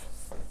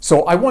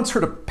So I once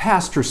heard a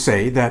pastor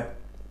say that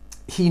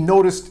he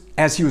noticed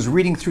as he was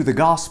reading through the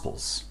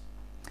Gospels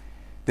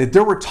that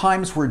there were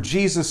times where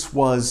Jesus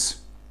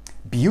was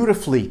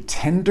beautifully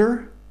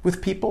tender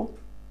with people,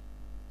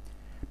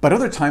 but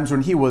other times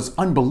when he was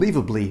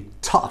unbelievably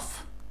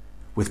tough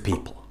with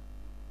people.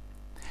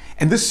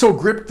 And this so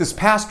gripped this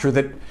pastor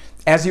that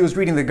as he was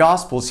reading the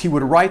Gospels, he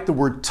would write the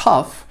word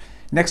tough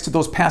next to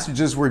those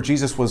passages where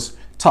Jesus was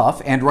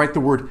tough and write the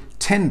word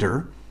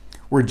tender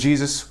where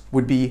Jesus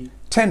would be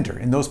tender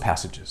in those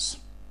passages.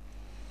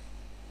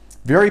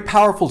 Very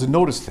powerful to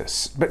notice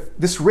this, but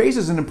this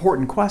raises an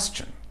important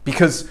question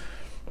because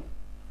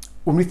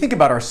when we think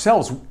about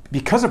ourselves,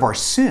 because of our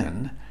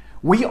sin,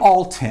 we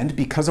all tend,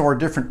 because of our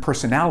different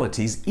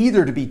personalities,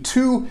 either to be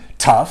too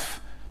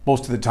tough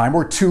most of the time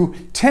or too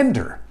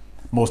tender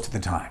most of the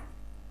time.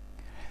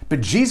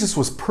 But Jesus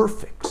was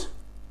perfect.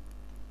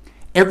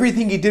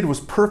 Everything he did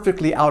was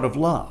perfectly out of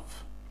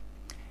love.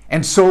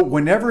 And so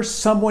whenever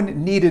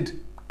someone needed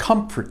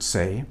comfort,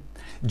 say,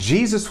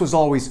 Jesus was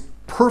always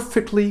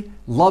perfectly,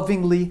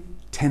 lovingly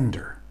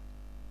tender.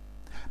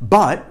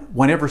 But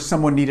whenever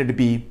someone needed to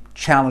be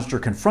challenged or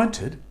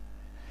confronted,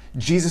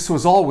 Jesus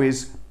was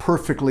always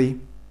perfectly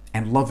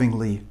and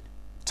lovingly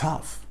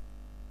tough.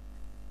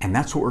 And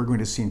that's what we're going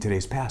to see in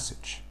today's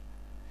passage.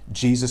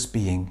 Jesus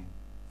being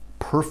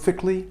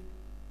perfectly,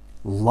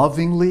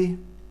 lovingly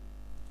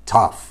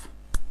tough.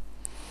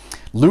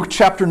 Luke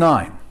chapter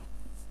 9.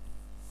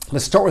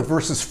 Let's start with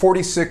verses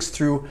 46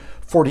 through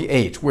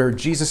 48, where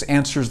Jesus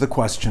answers the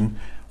question,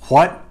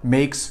 what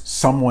makes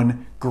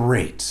someone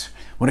great?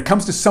 When it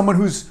comes to someone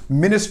who's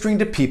ministering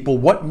to people,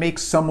 what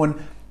makes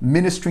someone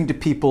ministering to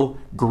people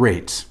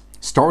great?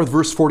 Start with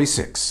verse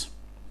 46.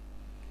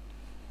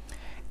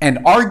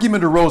 An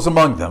argument arose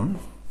among them,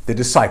 the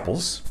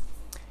disciples,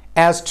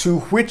 as to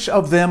which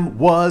of them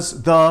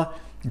was the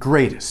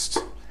greatest.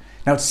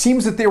 Now it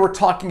seems that they were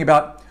talking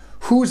about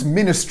whose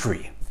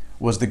ministry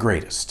was the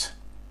greatest.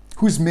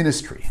 Whose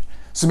ministry?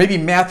 So maybe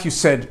Matthew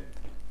said,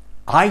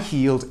 I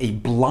healed a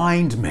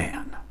blind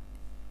man.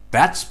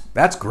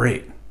 That's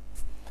great.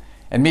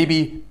 And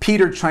maybe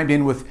Peter chimed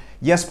in with,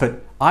 yes,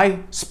 but I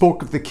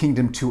spoke of the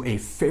kingdom to a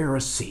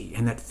Pharisee,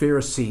 and that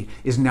Pharisee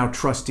is now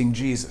trusting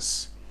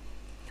Jesus.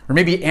 Or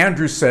maybe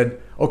Andrew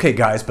said, okay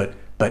guys, but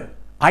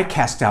I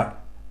cast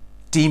out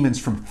demons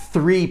from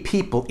 3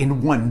 people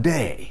in one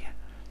day.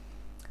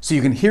 So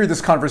you can hear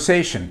this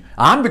conversation.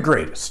 I'm the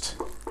greatest.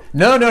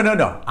 No,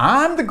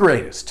 I'm the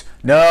greatest.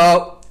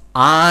 No,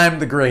 I'm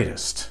the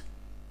greatest.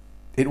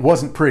 It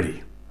wasn't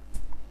pretty.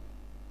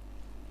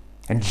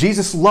 And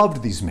Jesus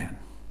loved these men,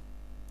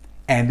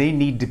 and they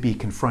need to be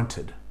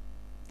confronted.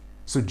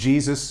 So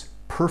Jesus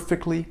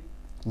perfectly,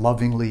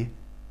 lovingly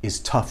is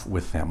tough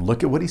with them.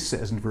 Look at what he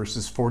says in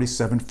verses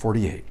 47,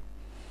 48.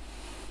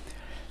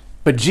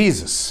 But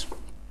Jesus,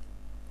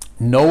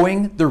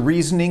 knowing the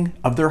reasoning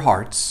of their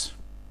hearts,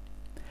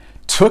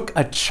 took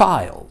a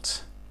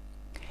child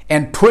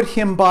and put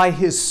him by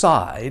his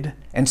side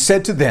and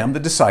said to them, the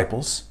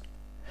disciples,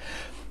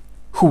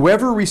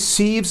 whoever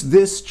receives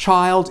this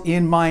child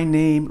in my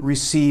name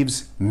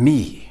receives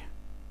me.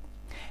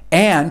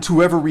 And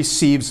whoever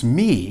receives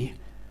me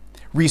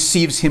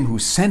receives him who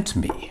sent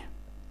me.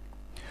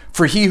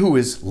 For he who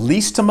is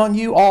least among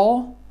you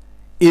all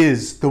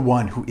is the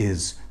one who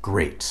is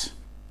great.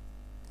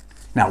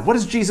 Now, what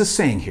is Jesus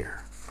saying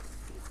here?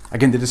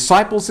 Again, the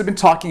disciples have been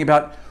talking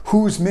about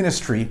whose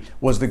ministry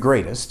was the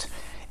greatest,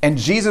 and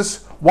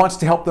Jesus wants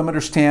to help them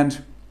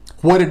understand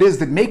what it is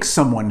that makes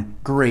someone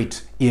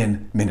great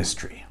in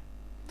ministry.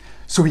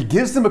 So he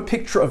gives them a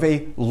picture of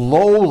a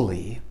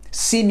lowly,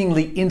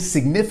 seemingly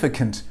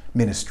insignificant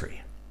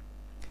ministry.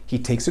 He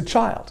takes a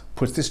child,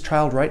 puts this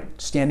child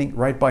standing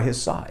right by his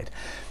side,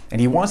 and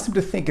he wants them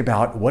to think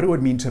about what it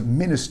would mean to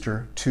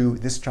minister to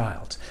this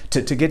child,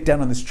 to get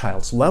down on this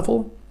child's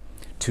level,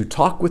 to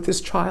talk with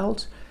this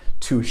child,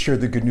 to share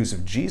the good news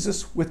of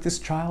Jesus with this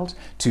child,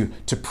 to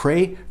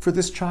pray for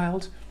this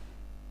child,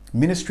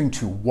 ministering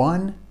to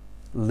one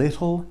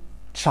little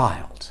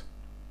child.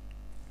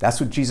 That's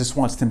what Jesus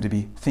wants them to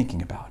be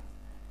thinking about.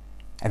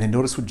 And then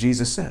notice what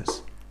Jesus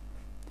says.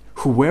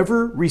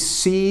 Whoever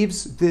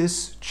receives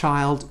this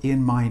child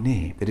in my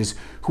name, that is,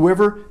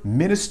 whoever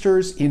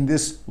ministers in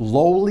this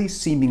lowly,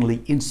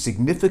 seemingly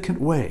insignificant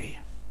way,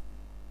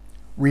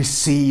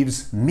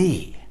 receives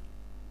me.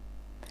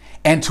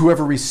 And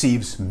whoever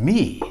receives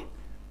me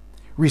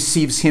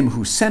receives him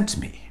who sent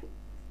me.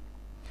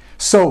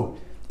 So,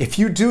 if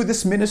you do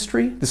this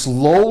ministry, this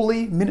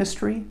lowly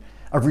ministry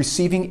of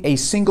receiving a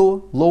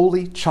single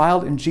lowly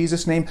child in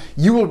Jesus' name,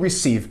 you will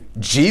receive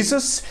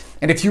Jesus.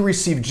 And if you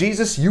receive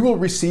Jesus, you will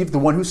receive the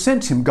one who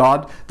sent him,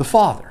 God the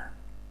Father.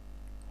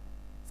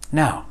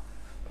 Now,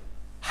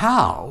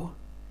 how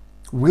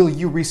will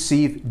you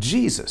receive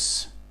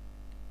Jesus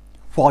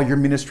while you're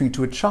ministering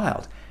to a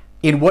child?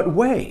 In what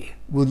way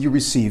will you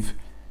receive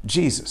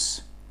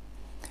Jesus?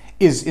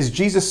 Is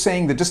Jesus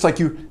saying that just like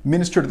you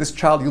minister to this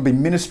child, you'll be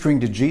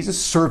ministering to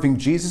Jesus, serving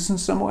Jesus in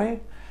some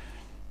way?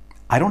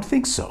 I don't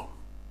think so.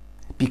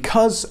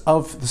 because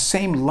of the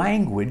same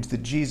language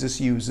that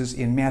Jesus uses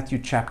in Matthew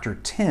chapter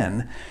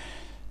 10,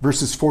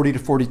 verses 40 to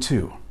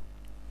 42.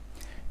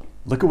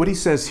 Look at what he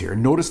says here.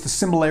 Notice the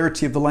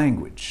similarity of the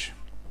language.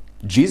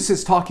 Jesus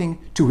is talking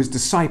to his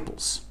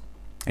disciples,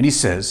 and he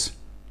says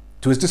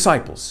to his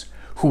disciples,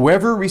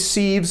 whoever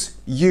receives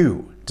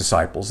you,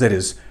 disciples, that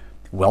is,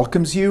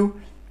 welcomes you,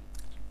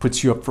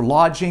 puts you up for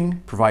lodging,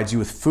 provides you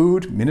with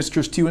food,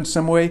 ministers to you in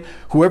some way,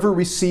 whoever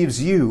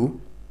receives you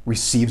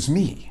receives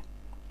me.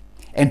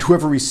 And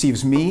whoever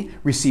receives me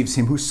receives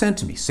him who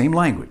sent me. Same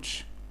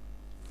language.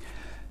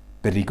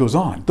 But he goes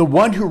on. The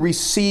one who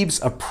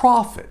receives a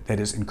prophet, that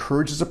is,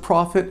 encourages a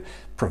prophet,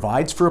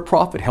 provides for a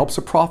prophet, helps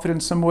a prophet in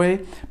some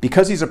way,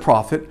 because he's a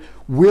prophet,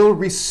 will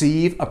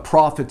receive a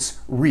prophet's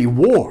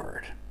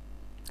reward.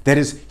 That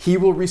is, he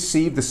will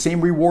receive the same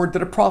reward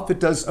that a prophet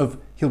does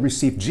he'll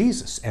receive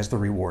Jesus as the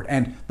reward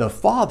and the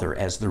Father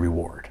as the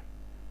reward.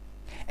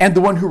 And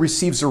the one who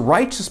receives a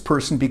righteous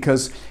person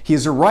because he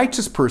is a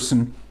righteous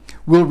person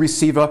will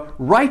receive a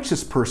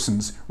righteous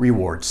person's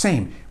reward.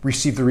 Same,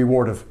 receive the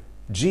reward of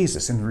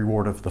Jesus and the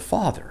reward of the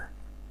Father.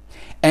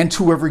 And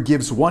whoever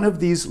gives one of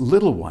these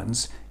little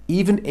ones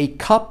even a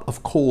cup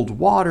of cold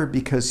water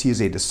because he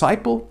is a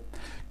disciple,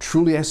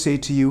 truly I say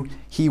to you,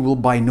 he will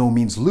by no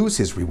means lose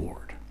his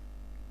reward.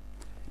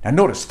 Now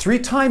notice, 3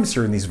 times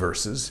here in these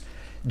verses,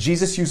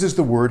 Jesus uses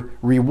the word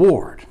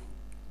reward.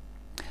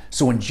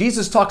 So when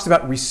Jesus talks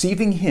about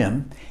receiving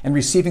him and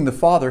receiving the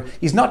Father,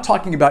 he's not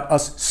talking about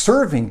us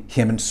serving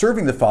him and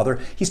serving the Father.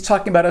 He's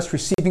talking about us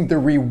receiving the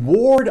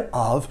reward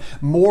of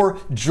more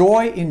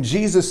joy in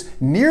Jesus'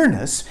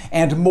 nearness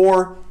and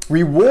more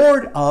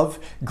reward of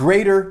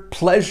greater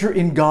pleasure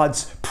in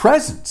God's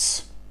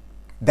presence.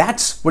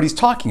 That's what he's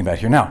talking about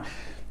here. Now,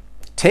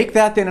 take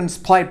that then and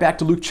apply it back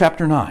to Luke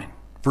chapter 9,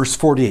 verse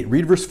 48.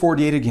 Read verse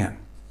 48 again.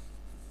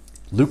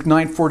 Luke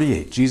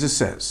 9:48, Jesus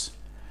says,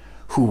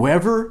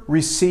 whoever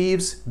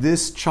receives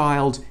this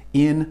child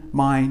in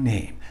my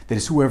name, that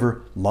is,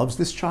 whoever loves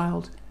this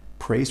child,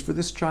 prays for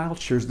this child,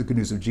 shares the good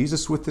news of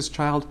Jesus with this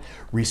child,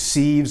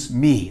 receives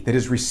me, that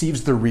is,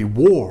 receives the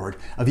reward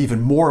of even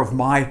more of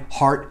my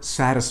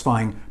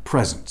heart-satisfying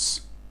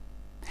presence.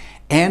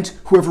 And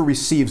whoever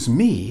receives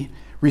me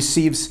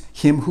receives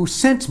him who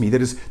sent me,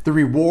 that is, the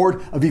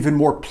reward of even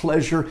more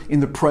pleasure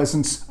in the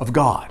presence of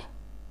God.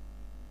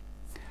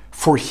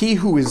 For he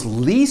who is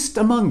least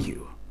among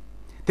you,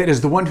 that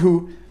is the one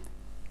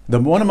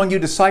among you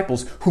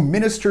disciples who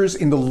ministers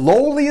in the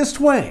lowliest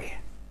way,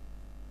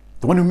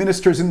 the one who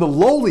ministers in the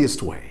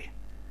lowliest way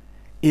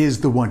is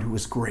the one who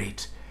is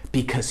great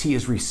because he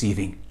is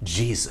receiving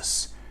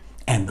Jesus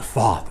and the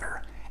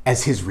Father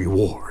as his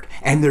reward.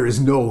 And there is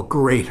no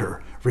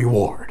greater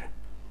reward.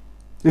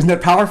 Isn't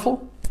that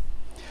powerful?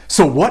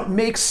 So what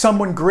makes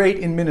someone great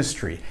in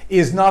ministry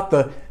is not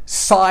the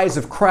size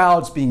of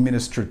crowds being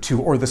ministered to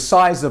or the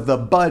size of the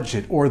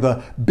budget or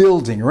the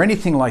building or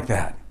anything like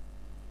that.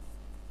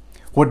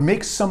 What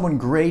makes someone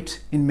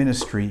great in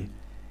ministry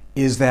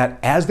is that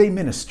as they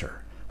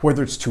minister,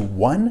 whether it's to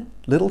one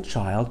little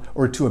child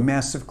or to a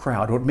massive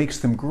crowd, what makes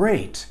them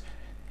great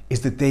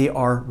is that they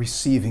are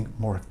receiving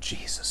more of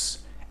Jesus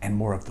and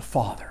more of the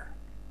Father.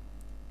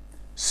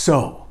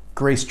 So,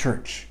 Grace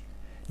Church,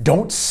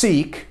 don't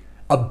seek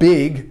a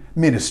big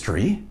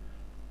ministry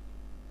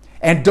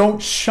and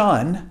don't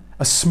shun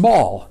a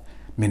small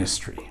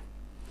ministry.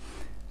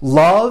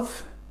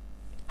 Love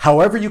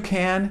however you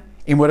can,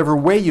 in whatever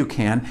way you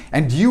can,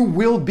 and you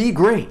will be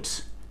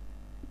great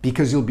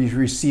because you'll be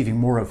receiving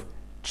more of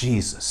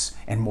Jesus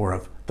and more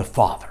of the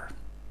Father.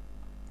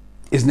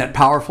 Isn't that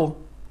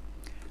powerful?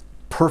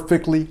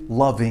 Perfectly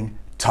loving,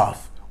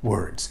 tough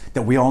words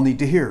that we all need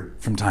to hear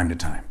from time to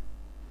time.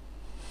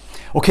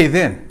 Okay,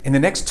 then, in the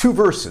next 2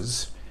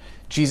 verses,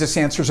 Jesus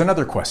answers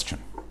another question.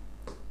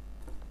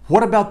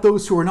 What about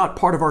those who are not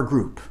part of our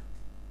group?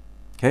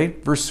 Okay,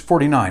 verse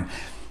 49.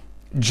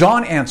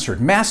 John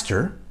answered,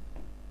 Master,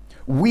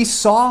 we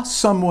saw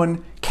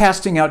someone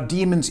casting out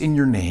demons in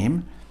your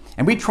name,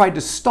 and we tried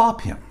to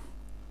stop him.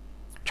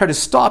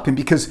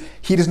 Because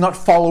he does not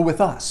follow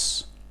with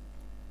us.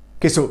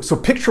 Okay, so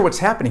picture what's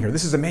happening here.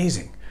 This is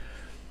amazing.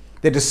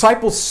 The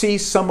disciples see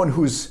someone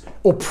who's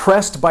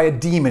oppressed by a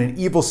demon, an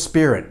evil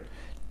spirit,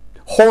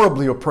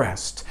 horribly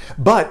oppressed.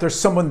 But there's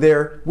someone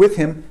there with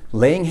him,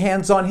 laying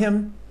hands on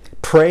him,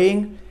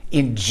 praying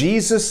in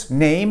Jesus'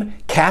 name,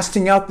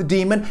 casting out the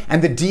demon,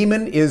 and the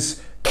demon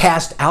is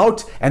cast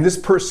out, and this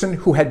person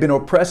who had been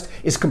oppressed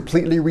is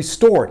completely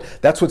restored.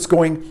 That's what's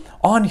going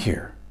on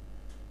here.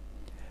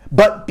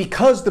 But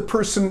because the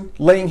person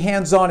laying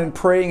hands on and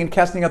praying and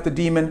casting out the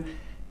demon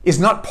is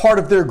not part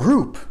of their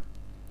group,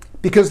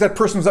 because that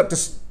person was not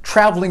just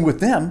traveling with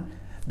them,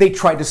 they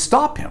tried to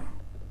stop him.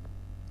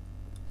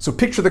 So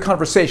picture the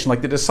conversation,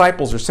 like the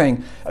disciples are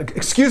saying,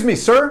 excuse me,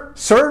 sir,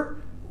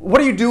 what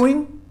are you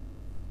doing?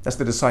 That's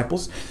the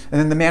disciples.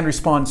 And then the man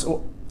responds,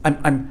 oh,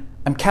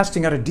 I'm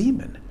casting out a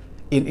demon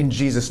in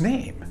Jesus'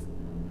 name.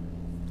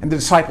 And the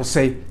disciples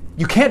say,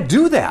 you can't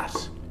do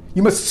that.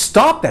 You must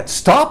stop that.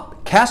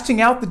 Stop casting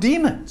out the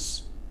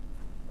demons.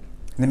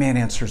 And the man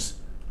answers,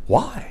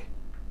 why?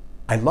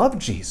 I love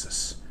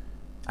Jesus.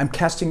 I'm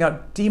casting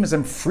out demons.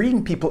 I'm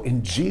freeing people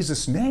in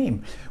Jesus'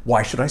 name.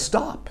 Why should I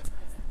stop?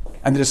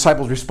 And the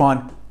disciples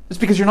respond, it's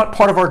because you're not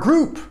part of our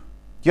group.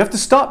 You have to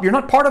stop. You're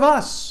not part of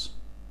us.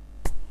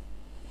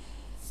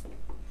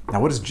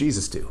 Now, what does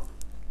Jesus do?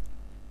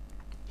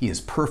 He is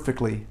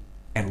perfectly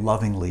and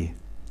lovingly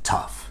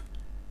tough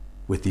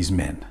with these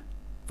men.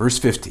 Verse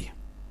 50.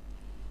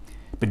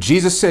 But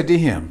Jesus said to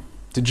him,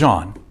 to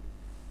John,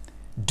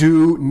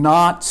 do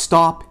not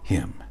stop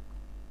him,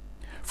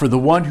 for the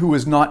one who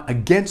is not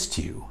against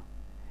you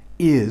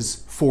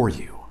is for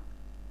you.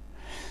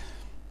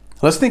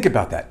 Let's think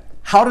about that.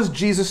 How does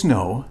Jesus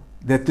know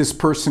that this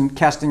person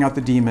casting out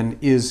the demon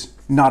is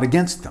not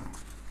against them?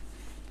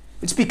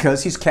 It's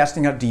because he's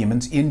casting out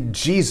demons in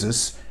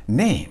Jesus'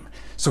 name.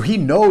 So he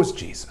knows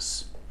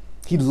Jesus.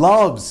 He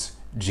loves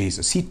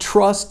Jesus. He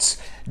trusts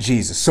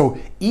Jesus. So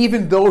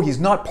even though he's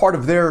not part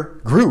of their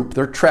group,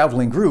 their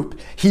traveling group,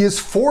 he is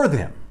for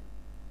them.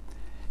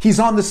 He's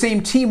on the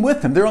same team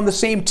with them. They're on the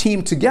same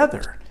team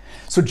together.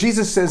 So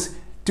Jesus says,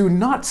 do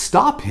not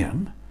stop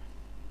him.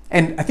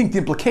 And I think the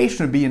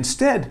implication would be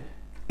instead,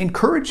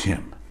 encourage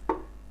him.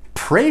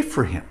 Pray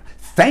for him.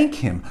 Thank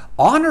him.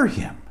 Honor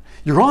him.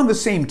 You're on the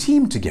same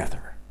team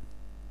together.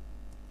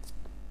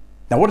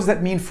 Now, what does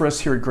that mean for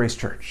us here at Grace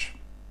Church?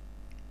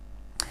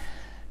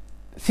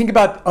 Think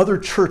about other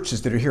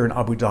churches that are here in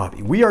Abu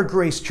Dhabi. We are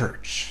Grace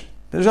Church.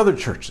 There's other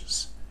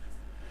churches.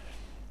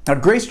 Now,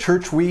 at Grace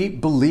Church, we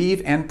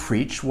believe and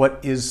preach what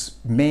is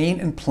main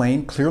and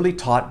plain, clearly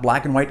taught,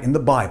 black and white in the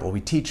Bible.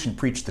 We teach and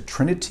preach the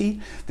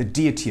Trinity, the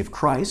deity of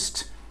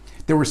Christ,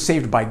 that we're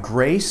saved by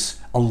grace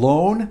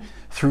alone,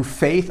 through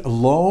faith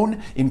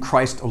alone, in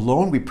Christ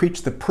alone. We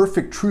preach the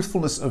perfect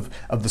truthfulness of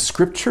the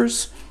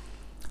Scriptures.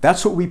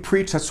 That's what we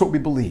preach. That's what we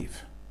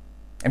believe.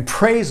 And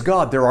praise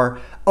God, there are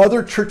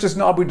other churches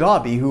in Abu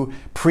Dhabi who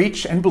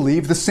preach and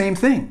believe the same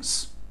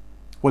things.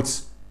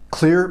 What's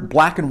clear,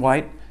 black and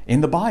white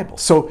in the Bible.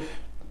 So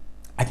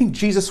I think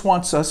Jesus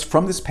wants us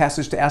from this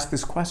passage to ask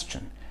this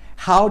question.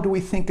 How do we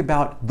think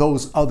about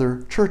those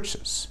other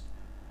churches?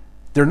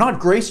 They're not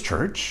Grace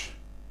Church.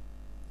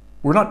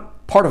 We're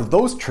not part of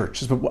those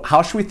churches, but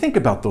how should we think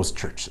about those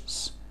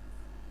churches?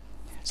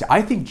 See,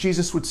 I think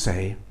Jesus would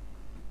say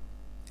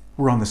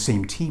we're on the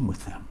same team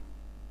with them.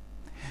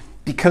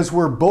 Because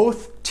we're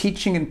both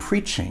teaching and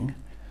preaching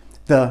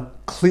the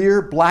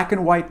clear black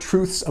and white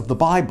truths of the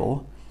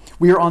Bible,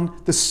 we are on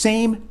the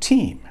same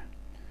team.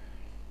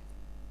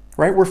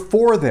 Right? We're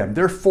for them.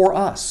 They're for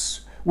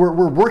us.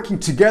 We're working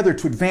together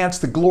to advance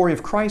the glory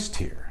of Christ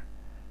here.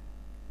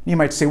 You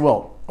might say,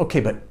 well,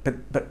 okay, but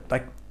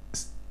like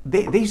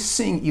they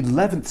sing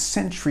 11th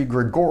century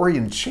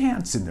Gregorian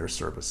chants in their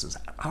services.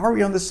 How are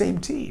we on the same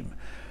team?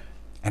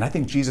 And I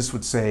think Jesus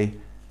would say,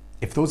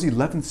 if those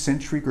 11th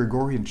century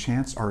Gregorian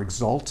chants are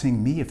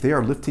exalting me, if they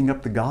are lifting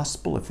up the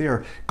gospel, if they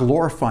are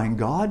glorifying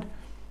God,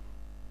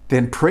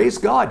 then praise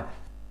God.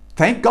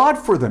 Thank God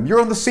for them.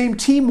 You're on the same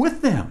team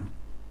with them.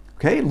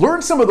 Okay?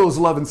 Learn some of those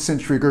 11th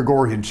century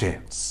Gregorian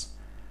chants.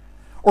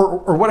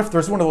 Or what if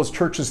there's one of those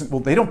churches,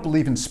 well, they don't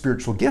believe in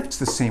spiritual gifts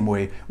the same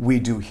way we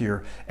do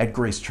here at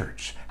Grace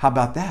Church. How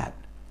about that?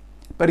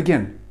 But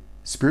again,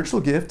 spiritual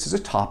gifts is a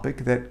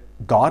topic that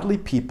godly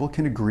people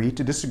can agree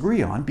to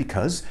disagree on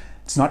because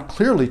it's not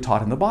clearly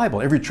taught in the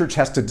Bible. Every church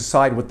has to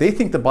decide what they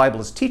think the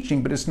Bible is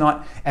teaching, but it's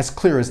not as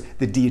clear as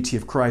the deity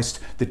of Christ,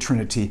 the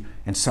Trinity,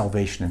 and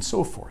salvation, and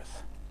so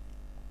forth.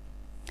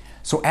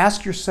 So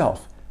ask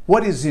yourself,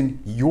 what is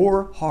in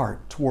your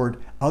heart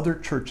toward other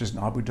churches in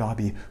Abu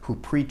Dhabi who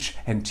preach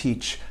and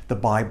teach the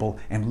Bible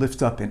and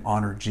lift up and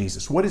honor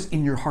Jesus? What is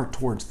in your heart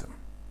towards them?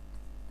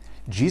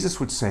 Jesus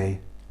would say,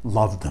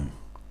 love them.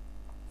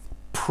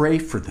 Pray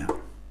for them.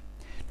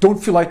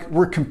 Don't feel like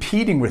we're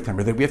competing with them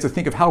or that we have to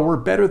think of how we're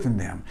better than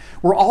them.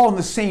 We're all on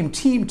the same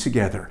team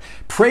together.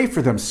 Pray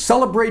for them.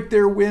 Celebrate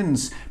their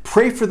wins.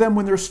 Pray for them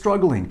when they're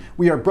struggling.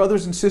 We are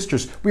brothers and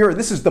sisters.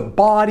 This is the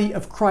body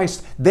of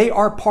Christ. They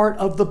are part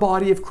of the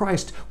body of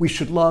Christ. We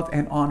should love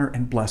and honor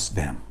and bless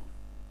them.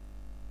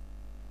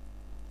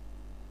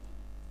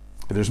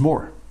 But there's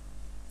more.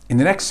 In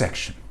the next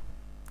section,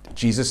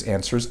 Jesus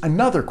answers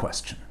another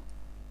question.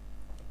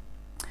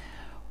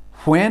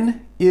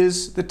 When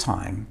is the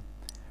time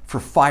for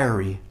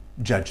fiery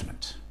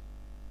judgment?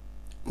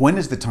 When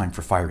is the time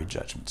for fiery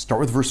judgment? Start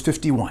with verse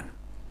 51.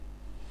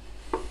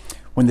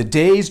 When the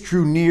days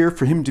drew near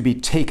for him to be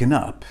taken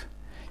up,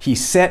 he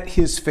set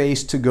his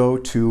face to go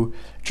to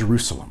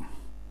Jerusalem.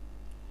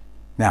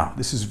 Now,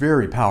 this is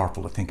very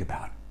powerful to think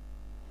about.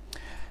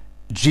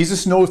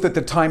 Jesus knows that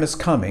the time is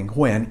coming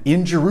when,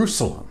 in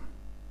Jerusalem,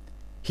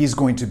 he's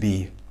going to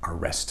be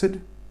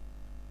arrested,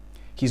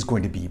 he's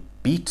going to be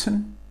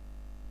beaten,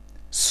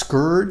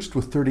 scourged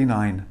with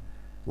 39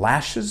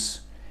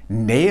 lashes,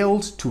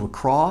 nailed to a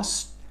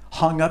cross,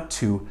 hung up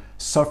to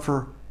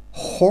suffer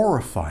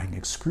horrifying,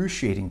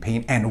 excruciating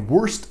pain, and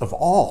worst of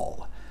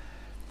all,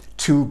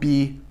 to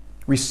be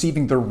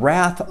receiving the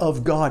wrath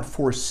of God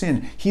for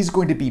sin. He's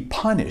going to be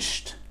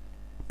punished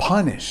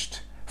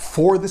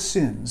for the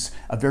sins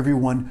of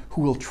everyone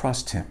who will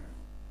trust him.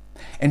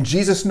 And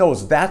Jesus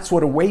knows that's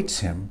what awaits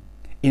him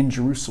in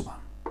Jerusalem.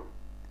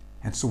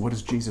 And so what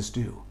does Jesus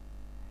do?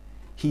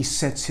 He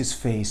sets his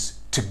face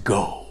to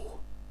go.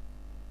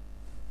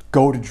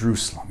 Go to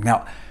Jerusalem.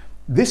 Now,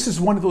 this is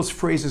one of those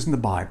phrases in the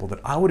Bible that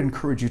I would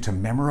encourage you to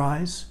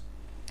memorize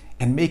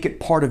and make it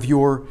part of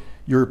your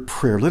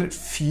prayer. Let it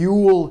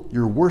fuel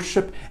your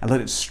worship and let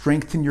it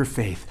strengthen your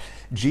faith.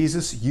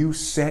 Jesus, you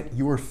set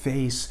your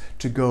face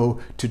to go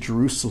to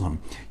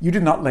Jerusalem. You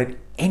did not let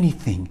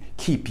anything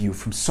keep you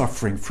from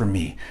suffering for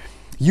me.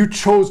 You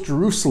chose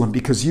Jerusalem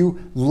because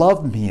you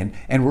loved me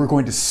and were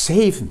going to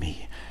save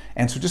me.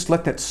 And so just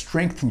let that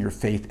strengthen your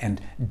faith and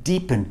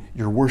deepen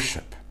your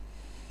worship.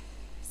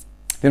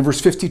 Then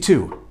verse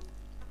 52,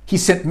 he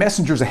sent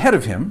messengers ahead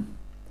of him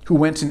who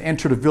went and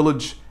entered a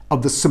village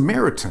of the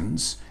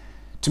Samaritans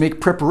to make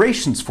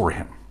preparations for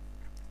him.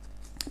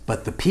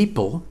 But the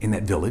people in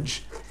that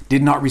village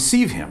did not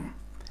receive him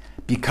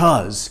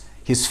because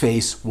his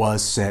face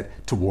was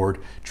set toward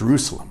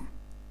Jerusalem.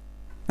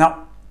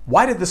 Now,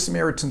 why did the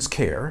Samaritans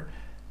care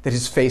that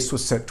his face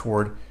was set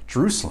toward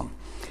Jerusalem?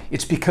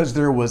 It's because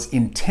there was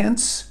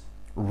intense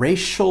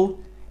racial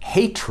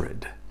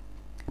hatred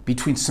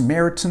between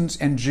Samaritans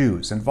and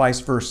Jews and vice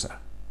versa.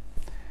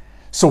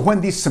 So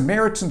when these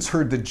Samaritans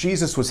heard that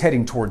Jesus was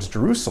heading towards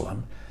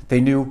Jerusalem, they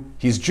knew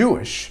he's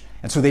Jewish,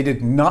 and so they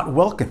did not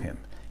welcome him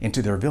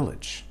into their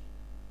village.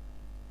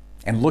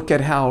 And look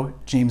at how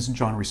James and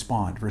John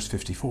respond, verse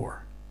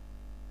 54.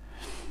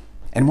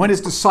 And when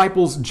his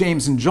disciples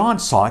James and John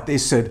saw it, they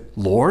said,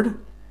 Lord,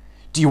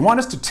 do you want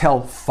us to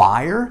tell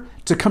fire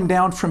to come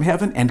down from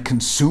heaven and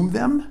consume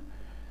them?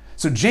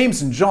 So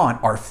James and John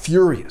are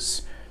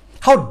furious.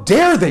 How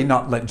dare they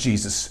not let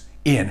Jesus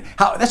in?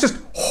 That's just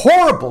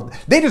horrible.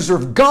 They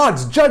deserve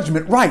God's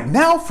judgment right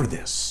now for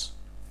this.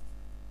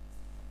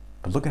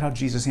 But look at how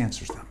Jesus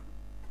answers them.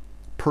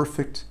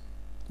 Perfect,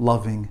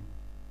 loving,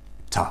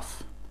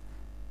 tough.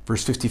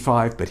 Verse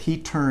 55, but he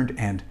turned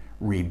and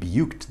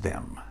rebuked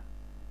them.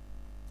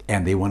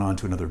 And they went on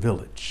to another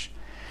village.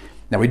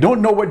 Now we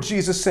don't know what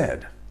Jesus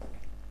said,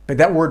 but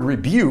that word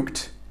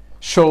rebuked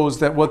shows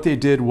that what they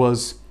did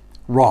was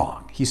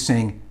wrong. He's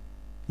saying,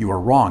 you are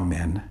wrong,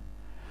 men.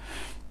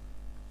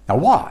 Now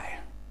why?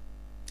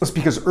 It's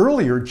because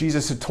earlier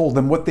Jesus had told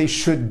them what they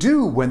should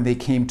do when they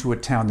came to a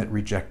town that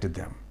rejected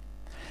them.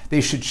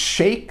 They should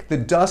shake the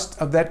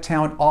dust of that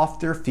town off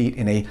their feet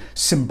in a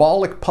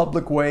symbolic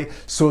public way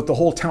so that the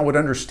whole town would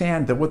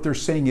understand that what they're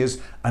saying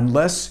is,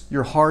 unless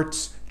your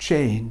hearts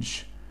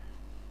change,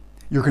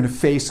 you're going to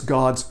face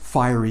God's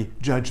fiery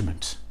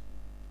judgment.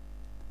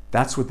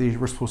 That's what they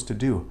were supposed to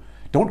do.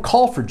 Don't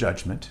call for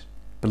judgment,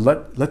 but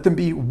let them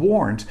be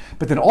warned.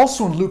 But then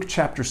also in Luke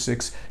chapter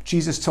 6,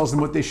 Jesus tells them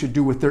what they should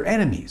do with their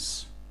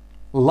enemies.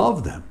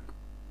 Love them.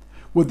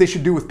 What they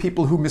should do with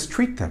people who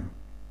mistreat them.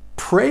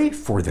 Pray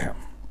for them.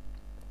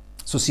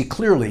 So see,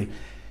 clearly,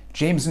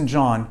 James and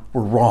John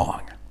were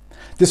wrong.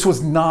 This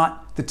was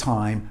not the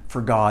time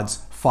for God's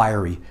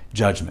fiery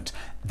judgment.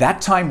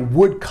 That time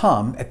would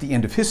come at the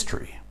end of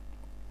history.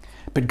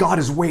 But God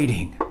is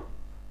waiting.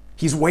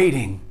 He's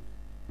waiting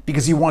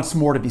because he wants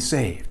more to be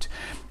saved.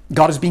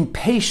 God is being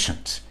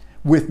patient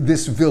with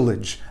this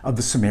village of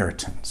the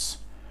Samaritans.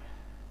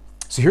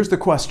 So here's the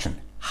question.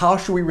 How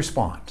should we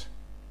respond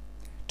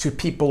to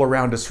people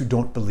around us who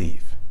don't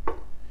believe?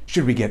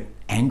 Should we get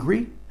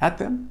angry at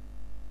them?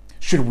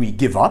 Should we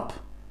give up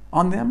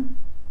on them?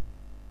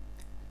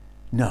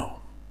 No.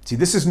 See,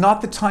 this is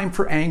not the time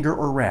for anger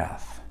or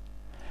wrath.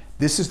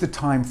 This is the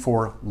time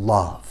for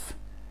love.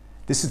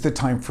 This is the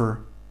time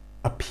for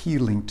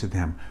appealing to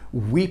them,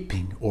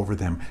 weeping over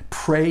them,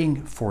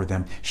 praying for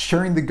them,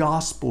 sharing the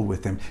gospel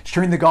with them,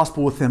 sharing the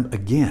gospel with them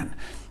again.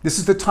 This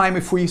is the time,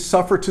 if we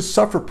suffer, to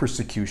suffer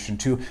persecution,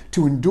 to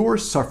endure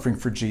suffering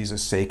for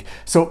Jesus' sake.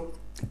 So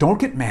don't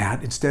get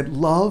mad. Instead,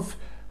 love,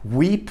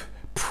 weep,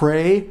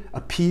 pray,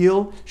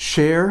 appeal,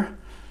 share.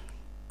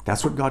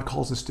 That's what God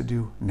calls us to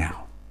do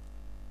now.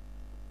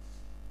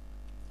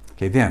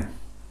 Okay, then,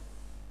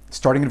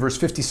 starting in verse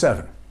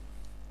 57,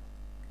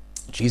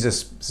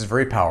 Jesus, this is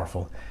very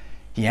powerful.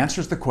 He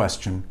answers the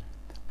question,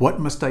 what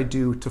must I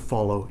do to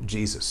follow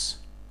Jesus?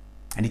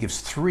 And he gives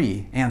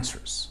 3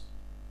 answers,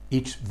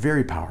 each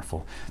very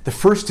powerful. The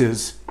first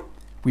is,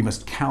 we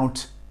must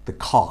count the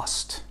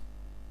cost.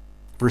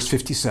 Verse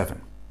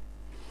 57.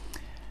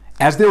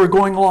 As they were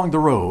going along the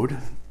road,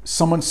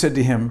 someone said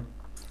to him,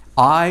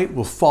 I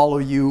will follow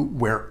you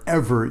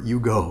wherever you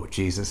go,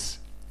 Jesus.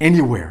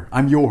 Anywhere,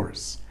 I'm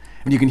yours.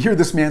 And you can hear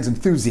this man's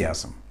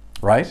enthusiasm,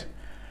 right?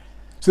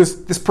 So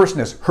this person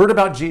has heard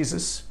about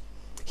Jesus.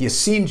 He has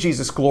seen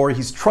Jesus' glory.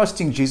 He's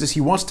trusting Jesus.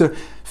 He wants to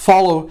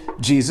follow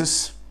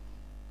Jesus.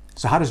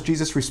 So how does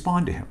Jesus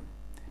respond to him?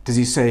 Does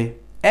he say,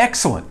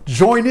 excellent,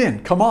 join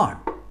in, come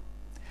on?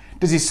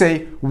 Does he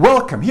say,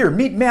 welcome, here,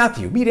 meet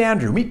Matthew, meet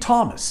Andrew, meet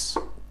Thomas?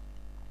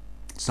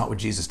 It's not what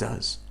Jesus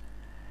does.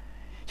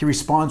 He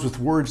responds with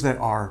words that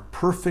are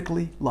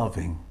perfectly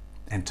loving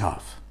and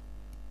tough.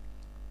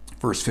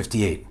 Verse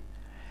 58,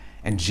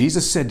 and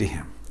Jesus said to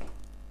him,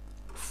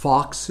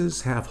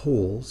 foxes have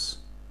holes,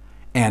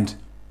 and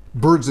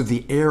Birds of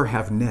the air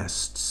have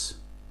nests,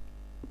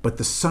 but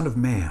the Son of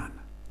Man,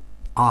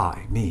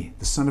 the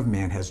Son of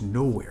Man, has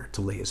nowhere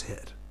to lay his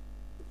head.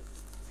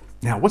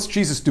 Now, what's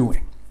Jesus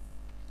doing?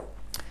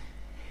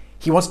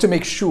 He wants to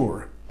make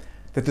sure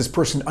that this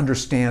person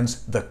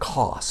understands the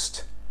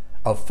cost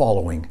of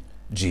following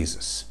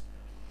Jesus.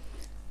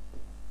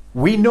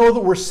 We know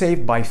that we're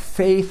saved by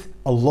faith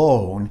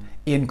alone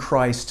in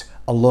Christ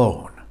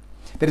alone.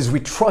 That is, we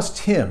trust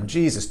him,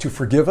 Jesus, to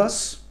forgive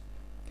us,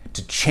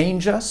 to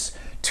change us,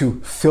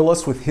 to fill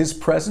us with his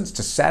presence,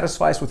 to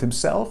satisfy us with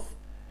himself.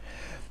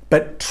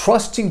 But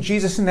trusting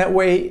Jesus in that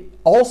way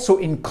also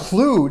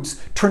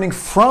includes turning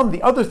from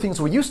the other things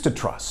we used to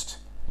trust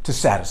to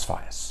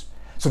satisfy us.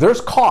 So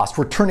there's cost.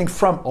 We're turning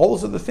from all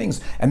those other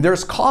things, and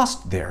there's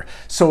cost there.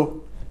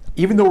 So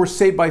even though we're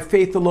saved by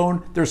faith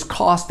alone, there's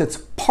cost that's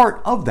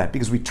part of that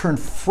because we turn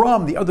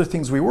from the other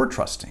things we were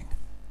trusting.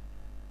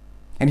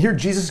 And here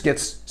Jesus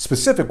gets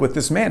specific with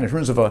this man in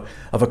terms of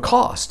a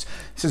cost.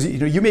 He says,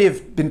 you may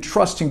have been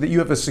trusting that you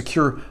have a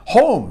secure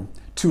home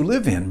to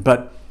live in,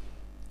 but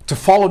to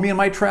follow me in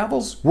my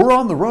travels, we're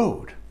on the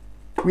road.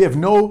 We have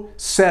no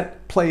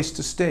set place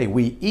to stay.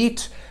 We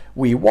eat,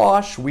 we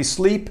wash, we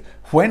sleep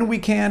when we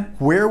can,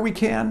 where we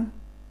can.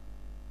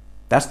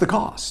 That's the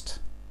cost.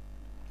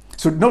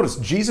 So notice,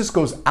 Jesus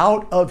goes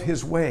out of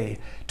his way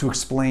to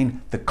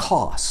explain the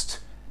cost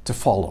to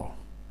follow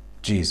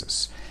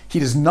Jesus. He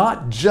does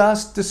not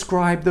just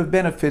describe the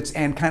benefits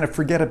and kind of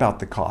forget about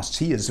the costs.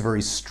 He is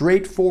very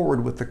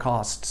straightforward with the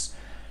costs.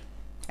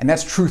 And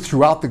that's true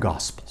throughout the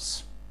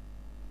Gospels.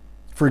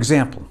 For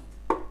example,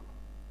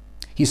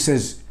 he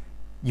says,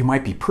 you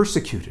might be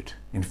persecuted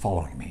in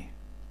following me.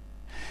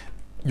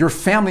 Your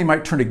family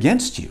might turn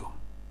against you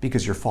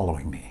because you're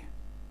following me.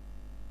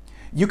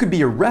 You could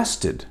be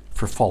arrested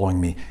for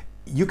following me.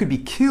 You could be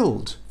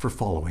killed for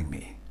following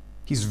me.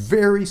 He's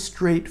very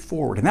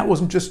straightforward. And that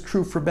wasn't just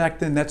true for back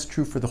then, that's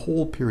true for the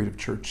whole period of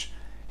church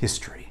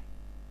history.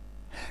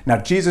 Now,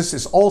 Jesus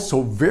is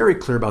also very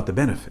clear about the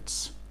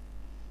benefits.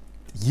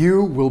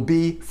 You will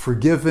be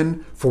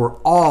forgiven for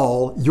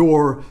all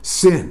your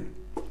sin.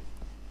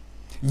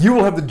 You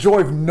will have the joy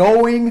of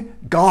knowing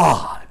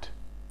God.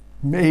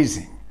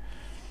 Amazing.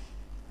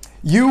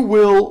 You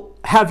will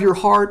have your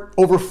heart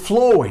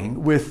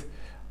overflowing with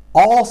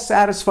all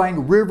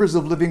satisfying rivers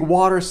of living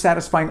water,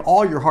 satisfying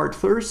all your heart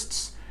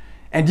thirsts,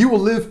 and you will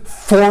live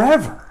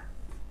forever.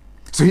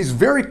 So he's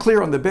very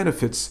clear on the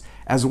benefits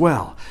as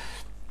well.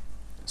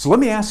 So let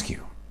me ask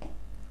you,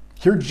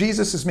 here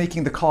Jesus is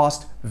making the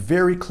cost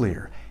very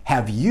clear.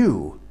 Have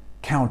you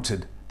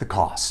counted the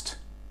cost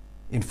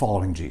in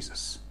following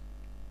Jesus?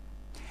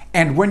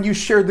 And when you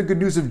share the good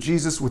news of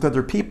Jesus with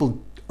other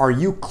people, are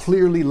you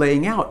clearly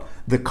laying out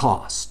the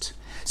cost?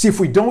 See, if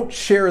we don't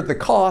share the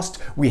cost,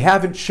 we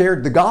haven't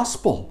shared the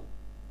gospel.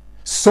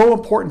 So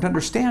important to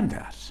understand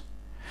that.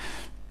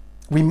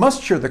 We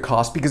must share the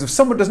cost because if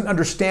someone doesn't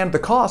understand the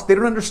cost, they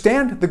don't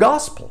understand the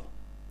gospel.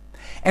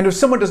 And if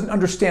someone doesn't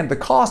understand the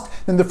cost,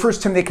 then the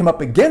first time they come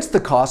up against the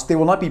cost, they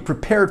will not be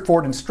prepared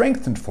for it and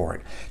strengthened for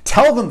it.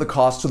 Tell them the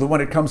cost so that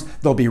when it comes,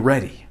 they'll be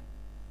ready.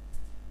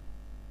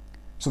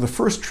 So the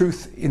first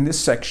truth in this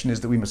section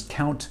is that we must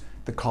count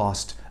the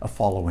cost of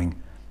following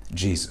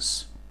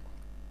Jesus.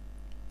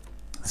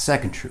 The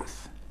second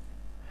truth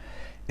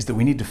is that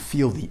we need to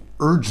feel the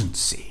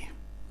urgency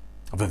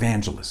of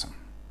evangelism.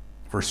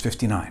 Verse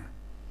 59.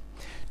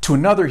 To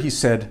another he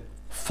said,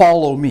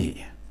 follow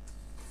me.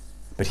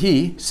 But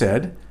he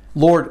said,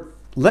 Lord,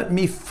 let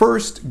me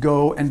first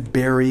go and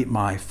bury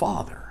my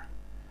father.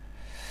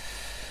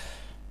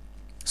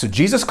 So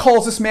Jesus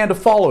calls this man to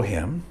follow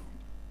him,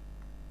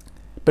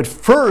 but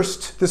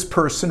first this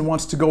person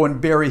wants to go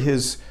and bury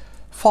his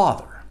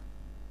father.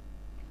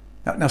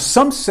 Now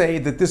some say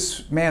that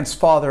this man's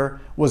father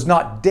was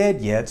not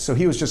dead yet, so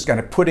he was just kind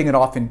of putting it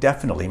off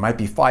indefinitely. It might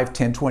be 5,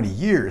 10, 20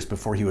 years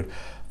before he would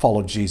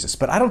follow Jesus.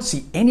 But I don't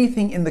see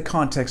anything in the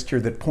context here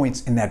that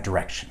points in that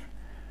direction.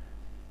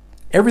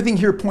 Everything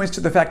here points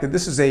to the fact that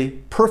this is a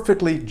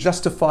perfectly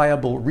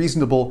justifiable,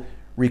 reasonable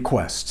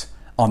request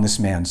on this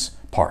man's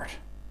part.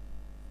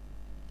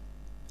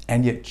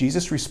 And yet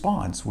Jesus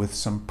responds with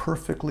some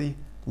perfectly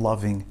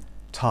loving,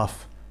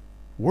 tough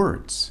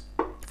words.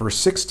 Verse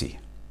 60,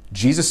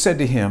 Jesus said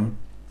to him,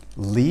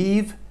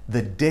 leave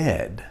the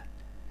dead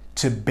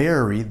to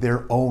bury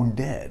their own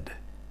dead.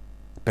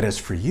 But as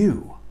for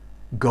you,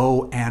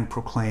 go and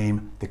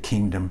proclaim the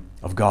kingdom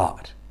of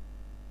God.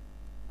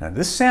 Now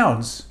this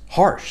sounds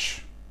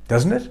harsh,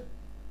 doesn't it?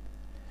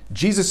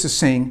 Jesus is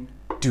saying,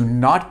 do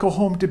not go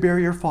home to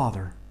bury your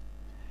father.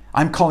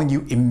 I'm calling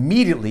you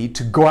immediately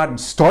to go out and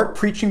start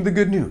preaching the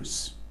good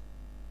news.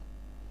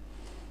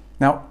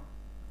 Now,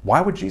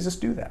 why would Jesus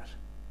do that?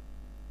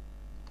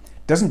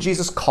 Doesn't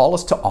Jesus call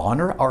us to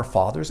honor our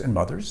fathers and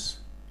mothers?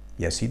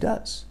 Yes, he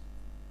does.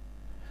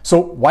 So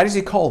why does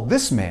he call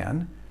this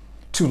man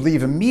to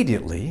leave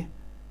immediately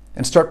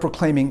and start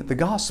proclaiming the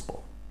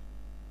gospel?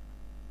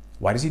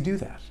 Why does he do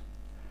that?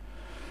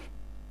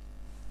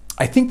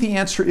 I think the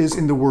answer is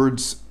in the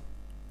words,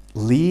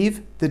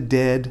 leave the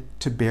dead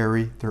to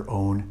bury their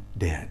own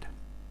dead.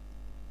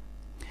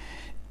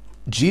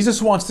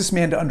 Jesus wants this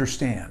man to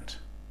understand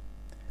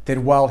that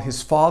while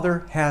his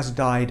father has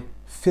died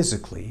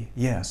physically,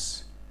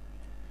 yes,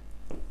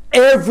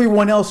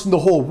 everyone else in the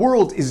whole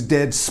world is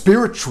dead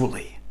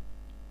spiritually.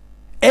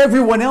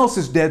 Everyone else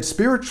is dead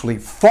spiritually,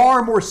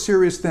 far more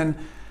serious than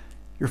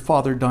your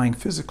father dying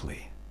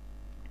physically.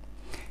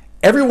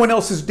 Everyone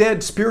else is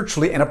dead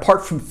spiritually, and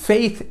apart from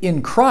faith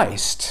in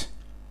Christ,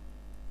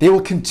 they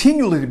will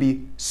continually to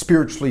be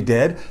spiritually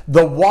dead,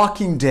 the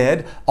walking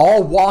dead,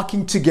 all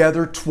walking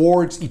together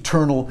towards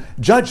eternal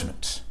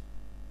judgment.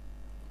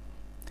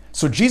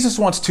 So Jesus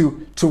wants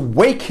to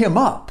wake him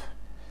up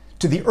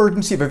to the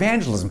urgency of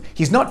evangelism.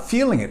 He's not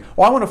feeling it.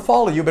 Oh, I want to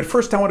follow you, but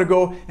first I want to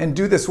go and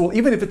do this. Well,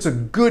 even if it's a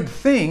good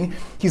thing,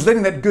 he's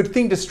letting that good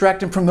thing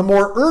distract him from the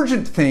more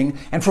urgent thing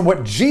and from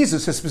what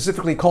Jesus has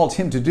specifically called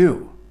him to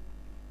do.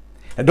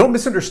 Now, don't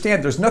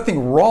misunderstand. There's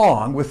nothing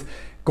wrong with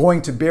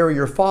going to bury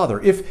your father.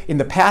 If in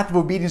the path of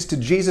obedience to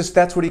Jesus,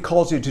 that's what he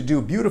calls you to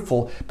do,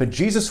 beautiful. But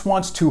Jesus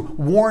wants to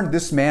warn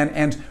this man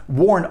and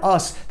warn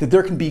us that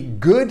there can be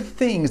good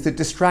things that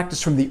distract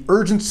us from the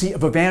urgency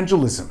of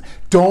evangelism.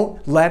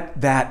 Don't let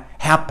that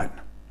happen.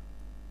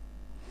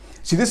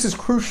 See, this is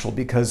crucial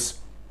because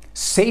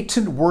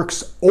Satan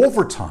works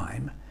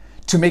overtime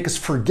to make us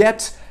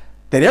forget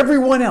that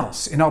everyone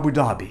else in Abu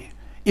Dhabi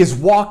is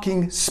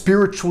walking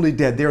spiritually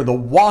dead. They are the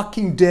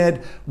walking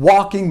dead,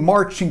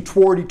 marching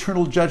toward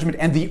eternal judgment.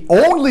 And the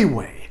only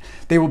way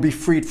they will be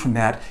freed from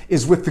that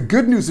is with the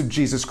good news of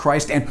Jesus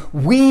Christ. And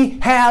we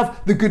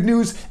have the good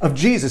news of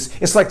Jesus.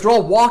 It's like they're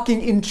all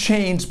walking in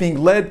chains,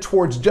 being led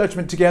towards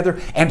judgment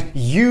together. And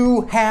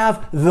you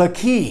have the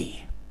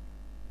key.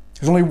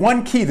 There's only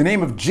one key, the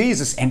name of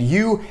Jesus, and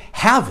you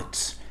have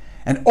it.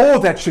 And oh,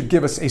 that should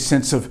give us a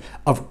sense of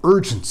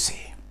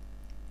urgency.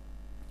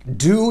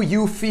 Do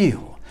you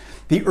feel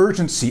the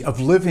urgency of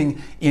living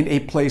in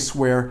a place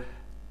where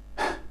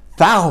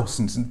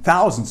thousands and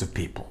thousands of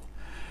people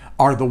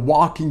are the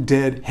walking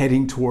dead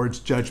heading towards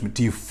judgment?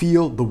 Do you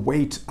feel the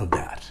weight of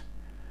that?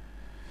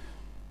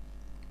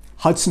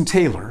 Hudson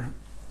Taylor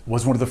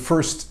was one of the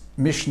first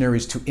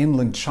missionaries to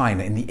inland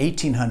China in the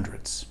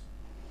 1800s.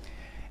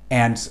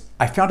 And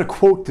I found a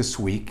quote this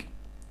week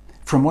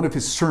from one of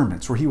his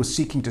sermons where he was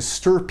seeking to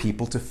stir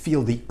people to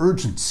feel the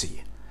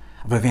urgency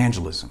of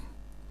evangelism.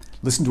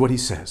 Listen to what he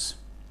says.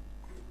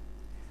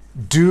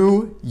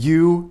 Do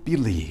you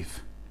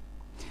believe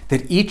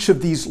that each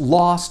of these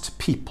lost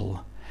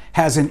people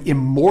has an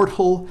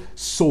immortal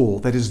soul?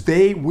 That is,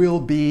 they will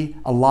be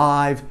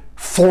alive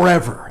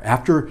forever.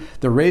 After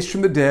they're raised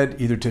from the dead,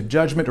 either to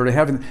judgment or to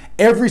heaven,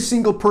 every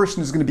single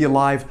person is going to be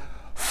alive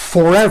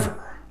forever.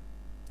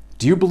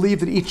 Do you believe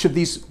that each of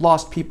these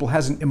lost people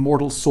has an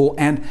immortal soul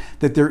and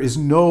that there is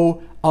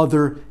no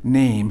other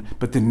name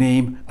but the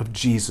name of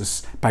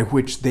Jesus by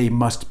which they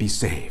must be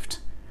saved?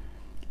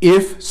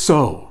 If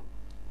so,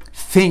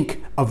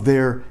 think of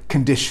their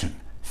condition.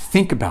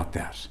 Think about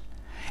that.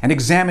 And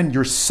examine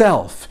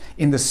yourself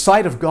in the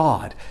sight of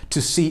God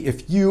to see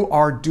if you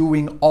are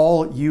doing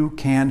all you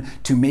can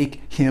to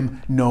make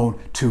him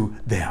known to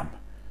them.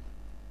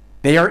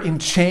 They are in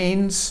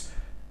chains,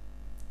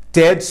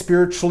 dead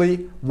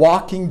spiritually,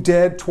 walking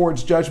dead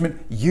towards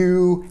judgment.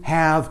 You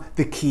have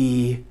the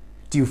key.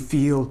 Do you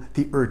feel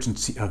the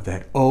urgency of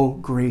that? Oh,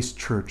 Grace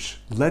Church,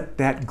 let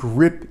that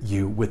grip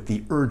you with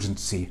the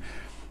urgency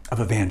of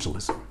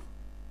evangelism.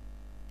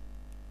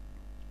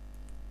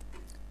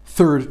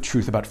 Third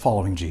truth about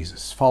following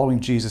Jesus. Following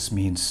Jesus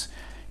means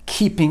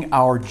keeping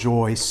our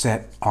joy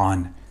set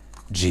on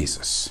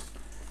Jesus.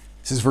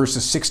 This is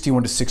verses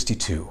 61 to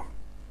 62.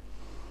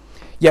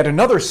 Yet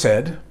another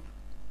said,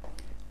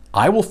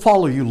 I will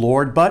follow you,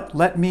 Lord, but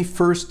let me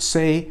first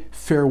say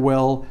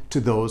farewell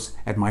to those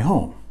at my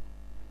home.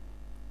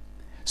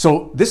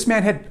 So this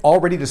man had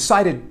already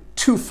decided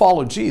to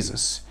follow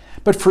Jesus,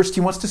 but first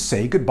he wants to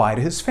say goodbye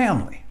to his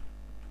family.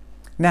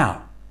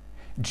 Now,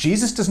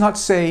 Jesus does not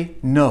say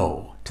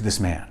no to this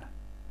man,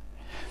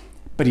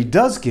 but he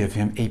does give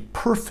him a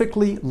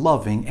perfectly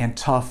loving and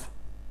tough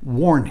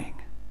warning.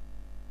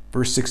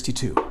 Verse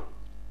 62.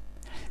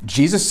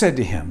 Jesus said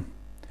to him,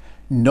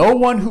 no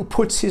one who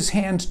puts his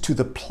hand to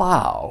the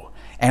plow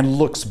and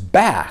looks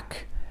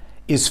back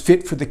is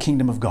fit for the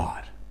kingdom of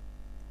God.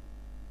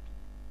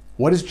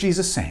 What is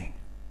Jesus saying?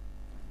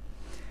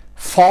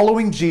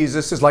 Following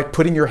Jesus is like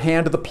putting your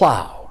hand to the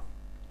plow.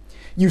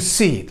 You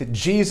see that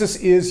Jesus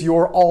is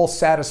your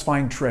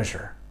all-satisfying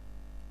treasure.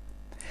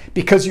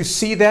 Because you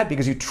see that,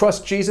 because you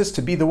trust Jesus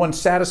to be the one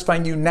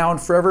satisfying you now and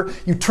forever,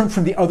 you turn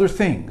from the other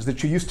things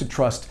that you used to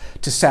trust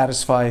to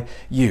satisfy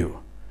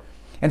you.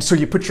 And so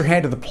you put your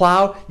hand to the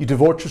plow, you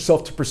devote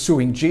yourself to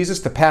pursuing Jesus,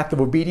 the path of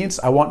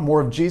obedience. I want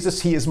more of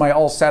Jesus. He is my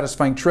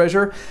all-satisfying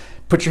treasure.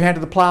 Put your hand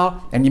to the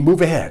plow and you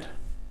move ahead.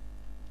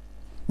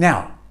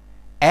 Now,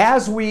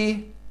 as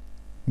we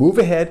move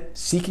ahead,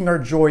 seeking our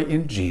joy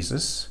in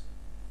Jesus,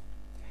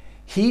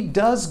 he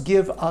does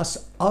give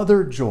us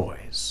other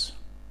joys.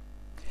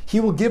 He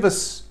will give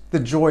us the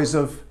joys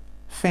of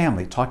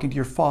family, talking to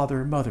your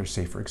father or mother,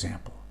 say, for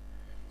example.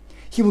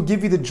 He will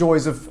give you the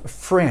joys of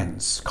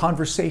friends,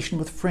 conversation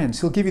with friends.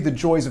 He'll give you the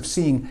joys of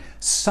seeing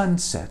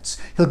sunsets.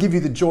 He'll give you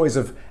the joys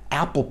of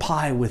apple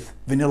pie with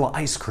vanilla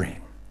ice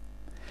cream.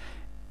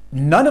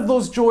 None of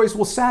those joys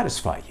will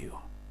satisfy you.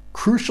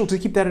 Crucial to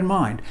keep that in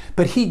mind.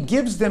 But He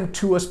gives them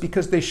to us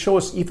because they show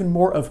us even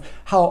more of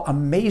how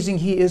amazing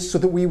He is, so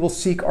that we will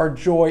seek our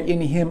joy in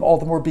Him all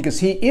the more,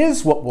 because He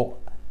is what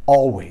will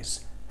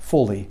always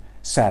fully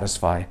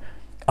satisfy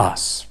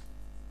us.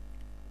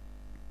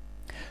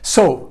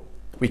 So,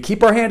 we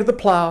keep our hand to the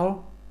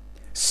plow,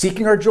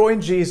 seeking our joy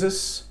in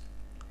Jesus,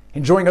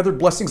 enjoying other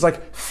blessings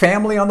like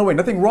family on the way.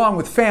 Nothing wrong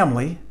with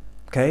family,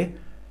 okay?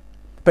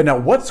 But now,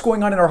 what's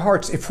going on in our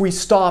hearts if we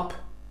stop,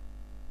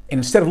 and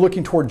instead of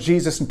looking toward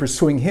Jesus and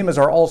pursuing Him as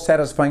our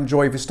all-satisfying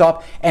joy, if we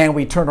stop and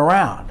we turn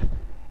around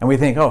and we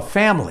think, oh,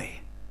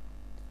 family?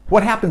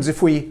 What happens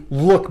if we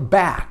look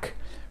back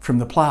from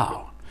the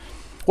plow?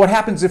 What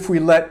happens if we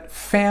let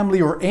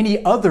family or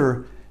any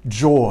other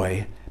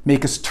joy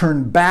make us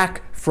turn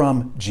back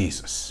from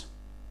Jesus?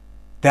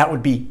 That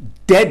would be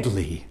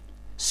deadly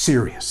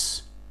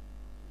serious.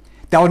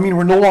 That would mean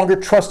we're no longer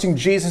trusting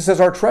Jesus as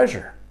our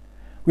treasure.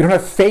 We don't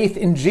have faith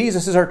in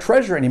Jesus as our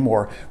treasure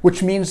anymore,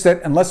 which means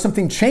that unless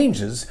something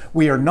changes,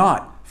 we are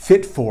not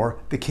fit for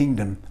the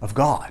kingdom of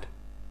God.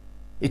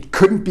 It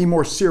couldn't be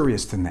more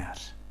serious than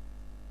that.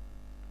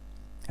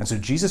 And so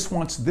Jesus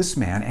wants this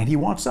man, and He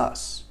wants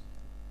us,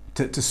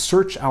 to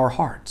search our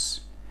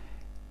hearts.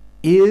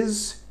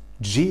 Is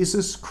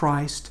Jesus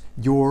Christ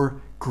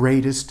your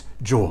greatest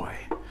joy?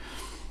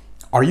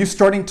 Are you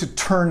starting to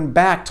turn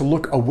back, to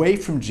look away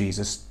from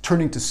Jesus,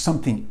 turning to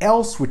something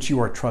else which you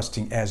are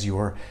trusting as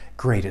your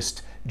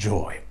greatest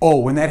joy? Oh,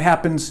 when that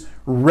happens,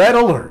 red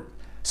alert.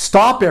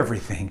 Stop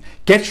everything.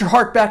 Get your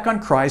heart back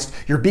on Christ.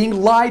 You're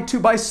being lied to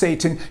by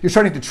Satan. You're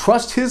starting to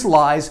trust his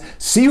lies.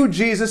 See who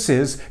Jesus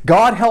is.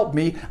 God help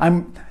me.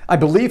 I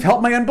believe,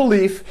 help my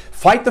unbelief.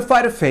 Fight the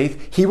fight of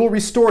faith. He will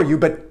restore you,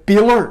 but be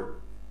alert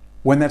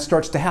when that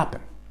starts to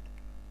happen.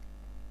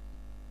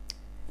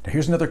 Now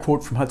here's another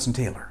quote from Hudson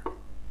Taylor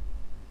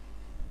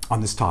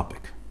on this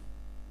topic.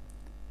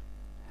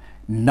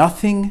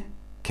 Nothing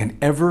can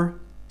ever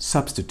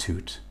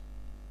substitute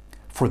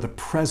for the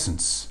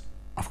presence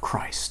of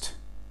Christ.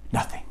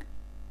 Nothing.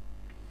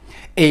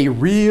 A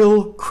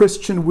real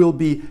Christian will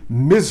be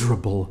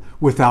miserable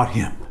without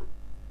Him.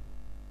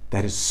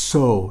 That is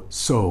so,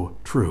 so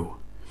true.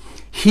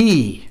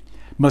 He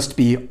must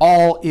be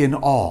all in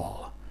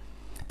all,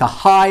 the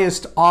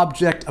highest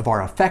object of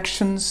our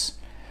affections,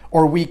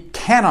 or we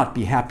cannot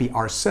be happy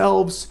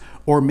ourselves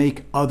or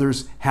make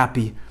others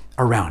happy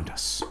around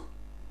us.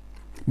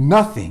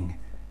 Nothing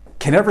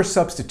can ever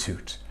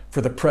substitute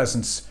for the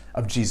presence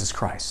of Jesus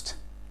Christ.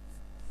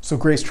 So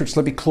Grace Church,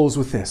 let me close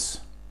with this.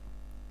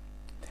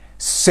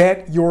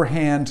 Set your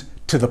hand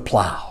to the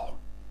plow.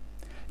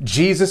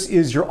 Jesus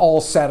is your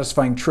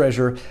all-satisfying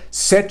treasure.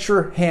 Set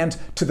your hand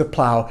to the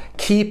plow.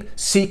 Keep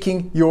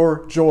seeking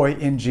your joy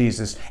in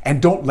Jesus.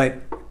 And don't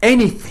let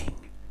anything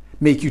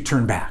make you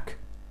turn back.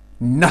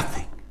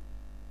 Nothing.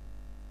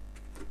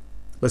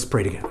 Let's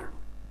pray together.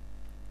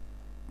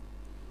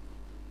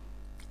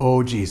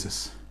 Oh,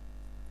 Jesus.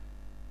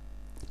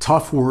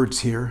 Tough words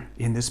here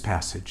in this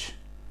passage.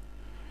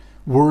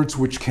 Words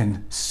which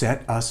can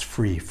set us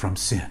free from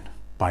sin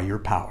by your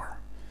power.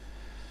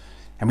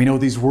 And we know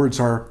these words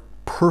are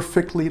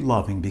perfectly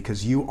loving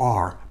because you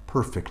are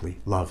perfectly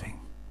loving.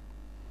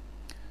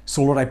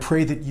 So Lord, I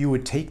pray that you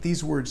would take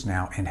these words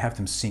now and have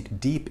them sink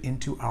deep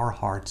into our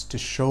hearts to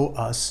show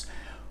us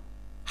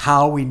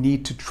how we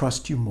need to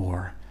trust you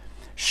more.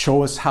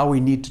 Show us how we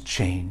need to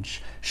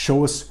change.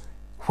 Show us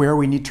where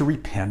we need to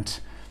repent.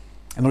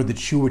 And Lord,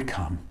 that you would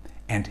come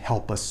and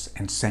help us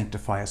and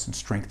sanctify us and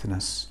strengthen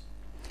us.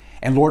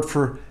 And Lord,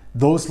 for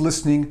those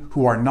listening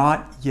who are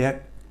not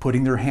yet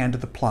putting their hand to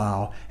the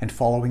plow and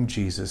following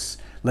Jesus,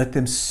 let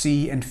them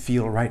see and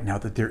feel right now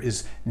that there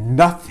is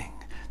nothing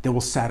that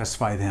will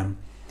satisfy them,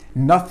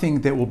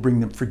 nothing that will bring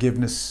them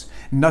forgiveness,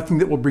 nothing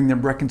that will bring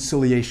them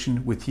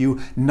reconciliation with you,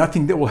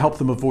 nothing that will help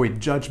them avoid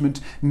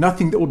judgment,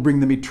 nothing that will bring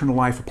them eternal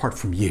life apart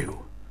from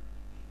you.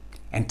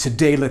 And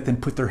today let them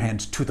put their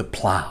hands to the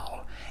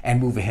plow and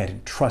move ahead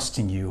in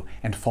trusting you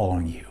and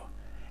following you.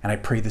 And I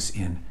pray this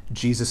in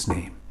Jesus'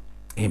 name.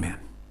 Amen.